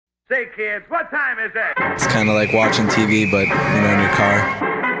Say, kids, what time is it? It's kind of like watching TV, but, in your car.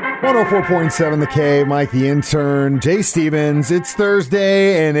 104.7 The K, Mike the Intern, Jay Stevens. It's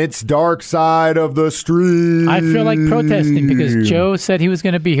Thursday, and it's Dark Side of the Street. I feel like protesting because Joe said he was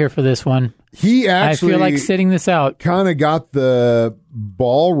going to be here for this one. He actually, I feel like sitting this out. Kind of got the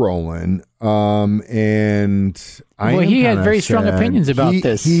ball rolling, and he had very strong opinions about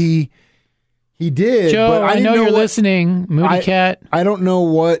this. He did. Joe, but I know you're listening, Moody Cat. I don't know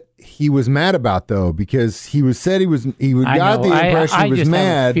what he was mad about, though, because he got the impression he was mad. I just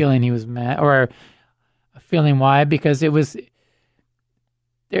have a feeling he was mad, or a feeling why, because it was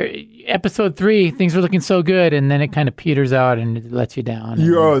episode 3, things were looking so good, and then it kind of peters out and it lets you down.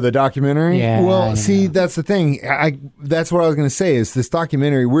 The documentary? Yeah. Well, see, that's the thing. That's what I was going to say, is this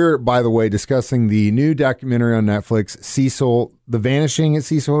documentary. We're, by the way, discussing the new documentary on Netflix, Cecil, The Vanishing at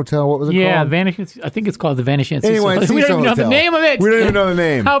Cecil Hotel. What was it called? Yeah, Vanishing. I think it's called The Vanishing at Cecil Hotel. We don't even know the name of it. We don't even know the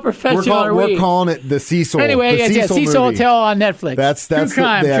name. How professional are we? We're calling it the Cecil. Anyway, Cecil Hotel on Netflix. That's true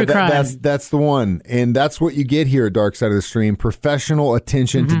crime. That's the one, and that's what you get here at Dark Side of the Stream: professional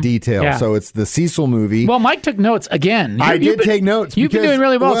attention to detail. Yeah. So it's the Cecil movie. Well, Mike took notes again. I did take notes. You've been doing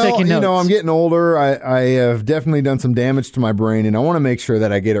really well taking notes. I'm getting older. I have definitely done some damage to my brain, and I want to make sure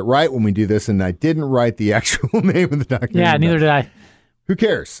that I get it right when we do this. And I didn't write the actual name of the documentary. Yeah, neither did I. Who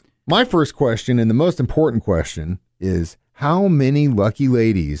cares? My first question, and the most important question, is how many lucky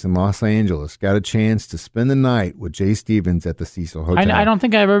ladies in Los Angeles got a chance to spend the night with Jay Stevens at the Cecil Hotel? I don't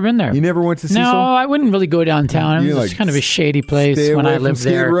think I've ever been there. You never went to Cecil? No, I wouldn't really go downtown. It was kind of a shady place when I lived there.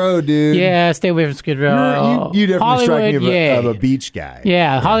 Stay away from Skid Row, dude. Yeah, stay away from Skid Row. You definitely strike me of a beach guy.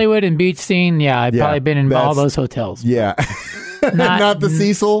 Yeah, Hollywood and beach scene. Yeah, I've probably been in all those hotels. Yeah. Not the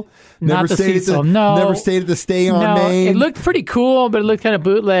Cecil? Not the Cecil, no. Never stayed at the Stay on Main? It looked pretty cool, but it looked kind of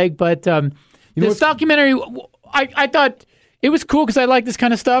bootleg. But this documentary, I thought it was cool because I like this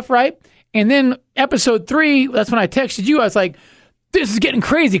kind of stuff, right? And then episode 3, that's when I texted you. I was like, this is getting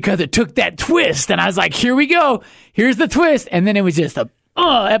crazy because it took that twist. And I was like, here we go. Here's the twist. And then it was just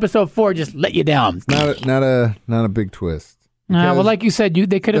episode 4 just let you down. Not a big twist. Well, like you said,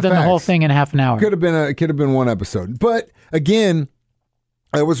 they could have done the whole thing in half an hour. Could have been one episode. But again,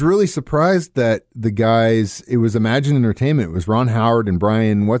 I was really surprised that the guys, it was Imagine Entertainment. It was Ron Howard and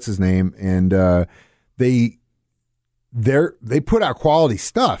Brian, what's his name, and they put out quality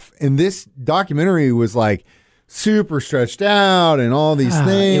stuff. And this documentary was like super stretched out and all these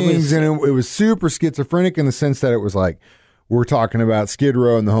things, and it was super schizophrenic in the sense that it was like, we're talking about Skid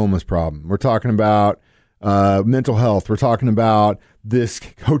Row and the homeless problem. We're talking about mental health. We're talking about this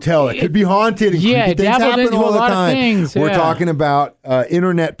hotel that could be haunted and creepy things happen all the time. We're talking about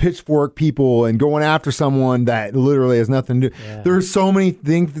internet pitchfork people and going after someone that literally has nothing to do. Yeah. There's so many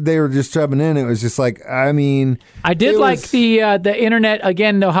things that they were just shoving in. It was just like, I mean, I did like the internet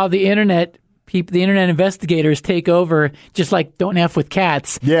again, though, how the internet people, the internet investigators take over, just like Don't F with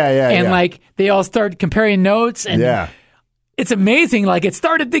Cats. And like they all start comparing notes, and it's amazing. Like it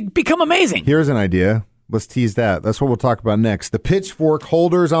started to become amazing. Here's an idea. Let's tease that. That's what we'll talk about next. The pitchfork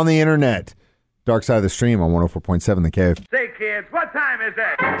holders on the internet. Dark Side of the Stream on 104.7 The Cave. Say, kids, what time is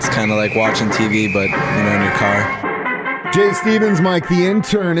it? It's kind of like watching TV, but, in your car. Jay Stevens, Mike the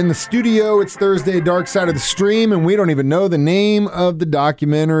Intern in the studio. It's Thursday, Dark Side of the Stream, and we don't even know the name of the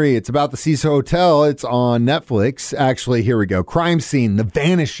documentary. It's about the Cecil Hotel. It's on Netflix. Actually, here we go. Crime Scene, The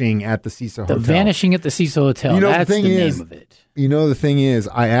Vanishing at the Cecil Hotel. The Vanishing at the Cecil Hotel. That's the name of it. The thing is,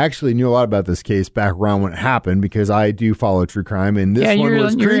 I actually knew a lot about this case back around when it happened because I do follow true crime, and this one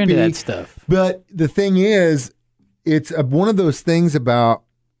was creepy. You're into that stuff. But the thing is, it's one of those things about.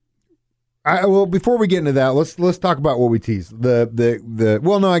 Well, before we get into that, let's talk about what we teased.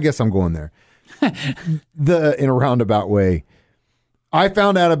 Well, no, I guess I'm going there. In a roundabout way. I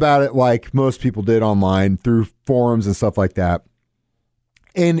found out about it like most people did online through forums and stuff like that,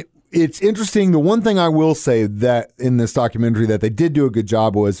 and it's interesting. The one thing I will say that in this documentary that they did do a good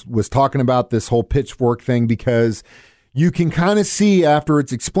job was talking about this whole pitchfork thing, because you can kind of see after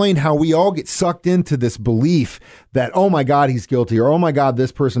it's explained how we all get sucked into this belief that, oh my God, he's guilty, or oh my God,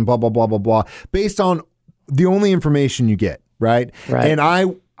 this person, blah, blah, blah, blah, blah, based on the only information you get. Right. And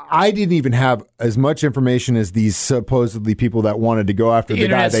I didn't even have as much information as these supposedly people that wanted to go after the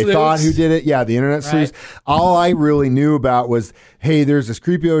guy they thought who did it. Yeah, the internet sleuths. All I really knew about was, hey, there's this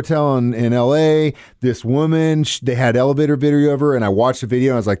creepy hotel in L.A. This woman, they had elevator video of her, and I watched the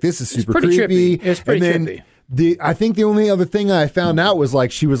video, and I was like, this is super creepy. It's pretty trippy. I think the only other thing I found out was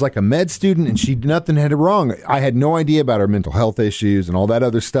like she was like a med student and nothing had her wrong. I had no idea about her mental health issues and all that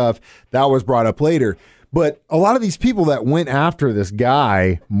other stuff. That was brought up later. But a lot of these people that went after this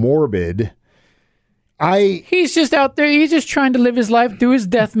guy, Morbid, He's just out there. He's just trying to live his life, do his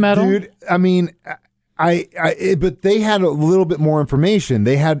death metal. Dude, I mean, but they had a little bit more information.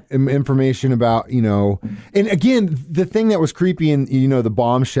 They had information about, and again, the thing that was creepy in, the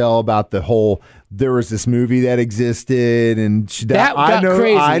bombshell about the whole, there was this movie that existed and that got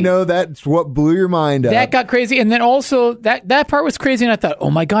crazy. I know that's what blew your mind up. That got crazy. And then also that part was crazy. And I thought,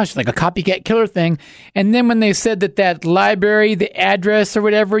 oh my gosh, like a copycat killer thing. And then when they said that library, the address or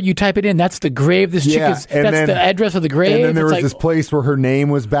whatever, you type it in, that's the grave. This chick is, the address of the grave. And then there was this place where her name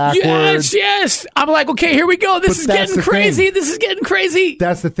was backwards. Yes. I'm like, okay, here we go. This is getting crazy. This is getting crazy.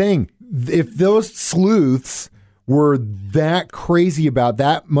 That's the thing. If those sleuths were that crazy about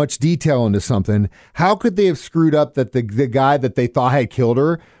that much detail into something, how could they have screwed up that the guy that they thought had killed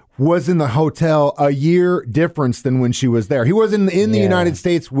her was in the hotel a year difference than when she was there? He wasn't in the United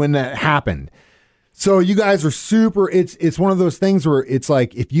States when that happened. So you guys are super, it's one of those things where it's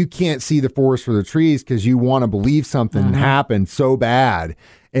like, if you can't see the forest for the trees because you want to believe something happened so bad,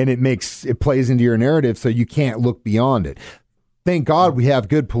 and it plays into your narrative, so you can't look beyond it. Thank God we have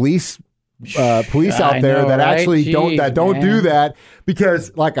good police out there that actually don't do that,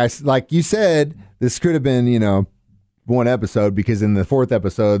 because like you said, this could have been one episode, because in the fourth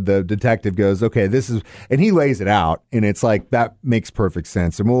episode the detective goes, okay, this is, and he lays it out, and it's like that makes perfect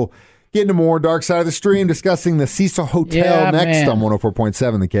sense. And we'll get into more Dark Side of the Stream, discussing the Cecil Hotel next on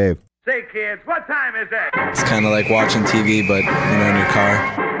 104.7 The Cave. Say, kids, what time is it? It's kind of like watching TV, but in your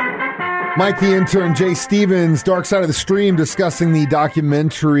car. Mike the Intern, Jay Stevens, Dark Side of the Stream, discussing the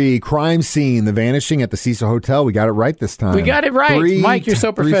documentary Crime Scene, The Vanishing at the Cecil Hotel. We got it right this time. We got it right. Mike, you're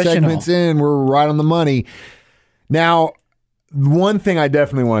so professional. 3 segments in, we're right on the money. Now, one thing I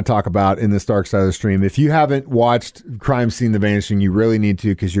definitely want to talk about in this Dark Side of the Stream, if you haven't watched Crime Scene, The Vanishing, you really need to,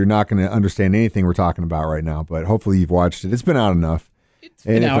 because you're not going to understand anything we're talking about right now, but hopefully you've watched it. It's been out enough.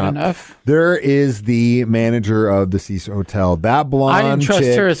 Enough. There is the manager of the Cecil Hotel. That blonde I didn't trust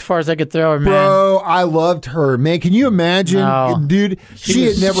chick, her as far as I could throw her, man. Bro, I loved her. Man, can you imagine? Dude, she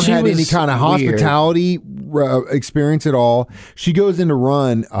had never had any kind of hospitality experience at all. She goes in to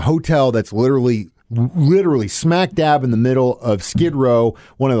run a hotel that's literally smack dab in the middle of Skid Row,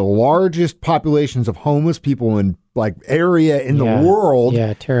 one of the largest populations of homeless people in area in the world.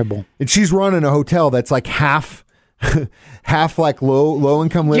 Yeah, terrible. And she's running a hotel that's like half like low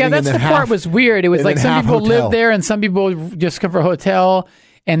income living. Yeah, that's the part was weird. It was like some people live there and some people just come for a hotel,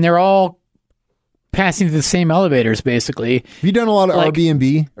 and they're all passing through the same elevators, basically. Have you done a lot of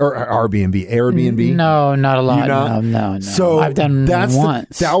Airbnb? No, not a lot. No. So I've done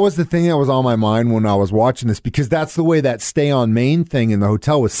once. That was the thing that was on my mind when I was watching this, because that's the way that Stay on Main thing in the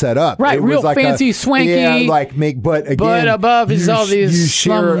hotel was set up. Right, it real was fancy, swanky. Yeah, but again, but above is all these you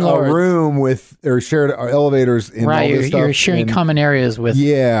share a room with, or shared elevators in all this stuff. You're sharing common areas with.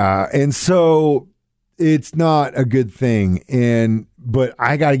 Yeah, and so it's not a good thing. But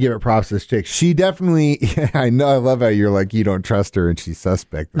I got to give it props to this chick. She definitely, I know, I love how you're like, you don't trust her and she's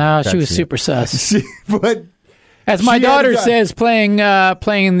suspect. No, she was super sus. But as my daughter says, playing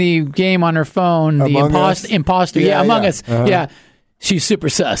the game on her phone, the imposter. Yeah, Among Us. Uh-huh. Yeah, she's super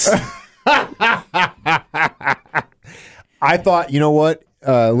sus. I thought, you know what?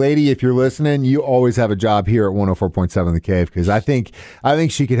 Lady, if you're listening, you always have a job here at 104.7 The Cave, because I think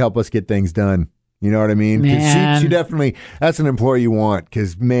she could help us get things done. You know what I mean? Because she definitely, that's an employee you want,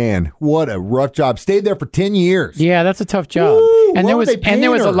 because, man, what a rough job. Stayed there for 10 years. Yeah, that's a tough job. Woo, and there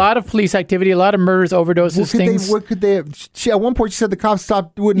was a lot of police activity, a lot of murders, overdoses, things. What could they have? At one point, she said the cops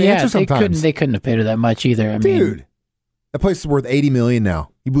wouldn't answer sometimes. They couldn't have paid her that much either. I mean, dude, that place is worth $80 million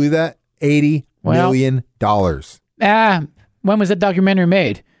now. You believe that? $80 million. When was that documentary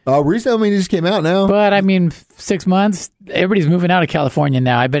made? Recently, it just came out now. But, I mean, 6 months. Everybody's moving out of California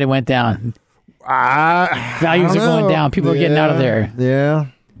now. I bet it went down. Values are going down. People are getting out of there. Yeah,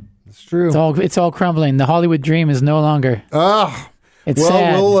 it's true. It's all crumbling. The Hollywood dream is no longer. It's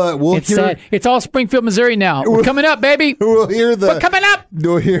sad. We'll sad. It's all Springfield, Missouri now. We're coming up, baby. We'll hear We're coming up.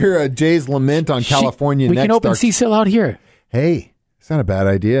 We'll hear Jay's lament on California. We can open Cecil out here. Hey, it's not a bad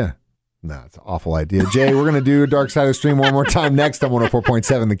idea. No, it's an awful idea. Jay, we're going to do Dark Side of the Stream one more time next on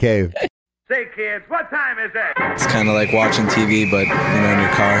 104.7 The Cave. Say, kids, what time is it? It's kind of like watching TV, but in your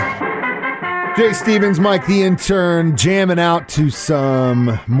car. Jay Stevens, Mike the Intern, jamming out to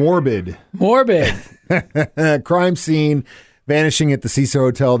some Morbid. Crime Scene, Vanishing at the Cecil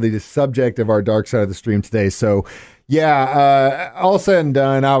Hotel, the subject of our Dark Side of the Stream today. So, yeah, all said and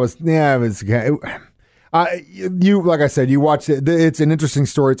done, you, like I said, you watched it. It's an interesting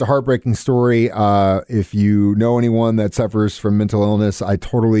story. It's a heartbreaking story. If you know anyone that suffers from mental illness, I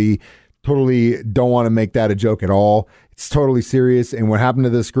totally don't want to make that a joke at all. It's totally serious. And what happened to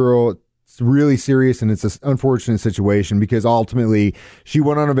this girl, It's really serious, and it's an unfortunate situation because ultimately she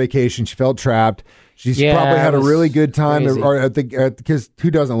went on a vacation. She felt trapped. She's probably had a really good time. Because who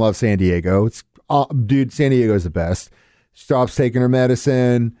doesn't love San Diego? Dude, San Diego's the best. Stops taking her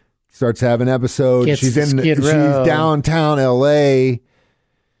medicine, starts having episodes. She's downtown LA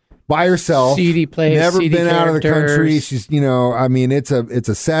by herself. CD place, never CD been out of the country. characters. She's, I mean, it's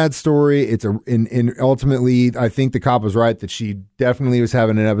a sad story. And ultimately, I think the cop was right that she definitely was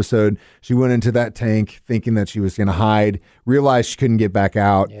having an episode. She went into that tank thinking that she was going to hide, realized she couldn't get back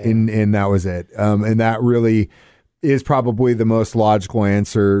out, and that was it. And that really is probably the most logical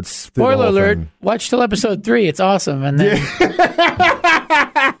answer. Spoiler alert, watch till episode 3. It's awesome. And then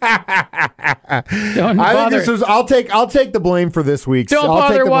don't bother. I'll take the blame for this week. Don't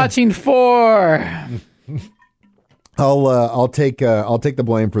bother watching 4. I'll take the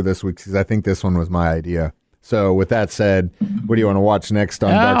blame for this week because I think this one was my idea. So with that said, what do you want to watch next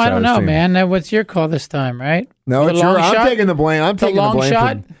on Dark Side I don't know, Stream? man. What's your call this time, right? No, it's your. I'm taking the blame. I'm taking the blame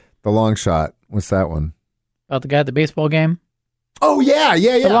shot? for the long shot. What's that one? About the guy at the baseball game? Oh, yeah.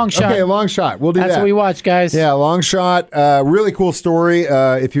 The long shot. Okay, long shot. We'll do that. That's what we watch, guys. Yeah, long shot. Really cool story.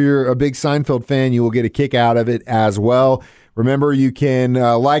 If you're a big Seinfeld fan, you will get a kick out of it as well. Remember, you can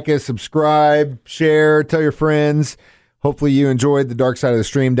like us, subscribe, share, tell your friends. Hopefully you enjoyed the Dark Side of the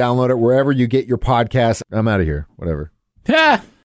Stream. Download it wherever you get your podcasts. I'm out of here. Whatever.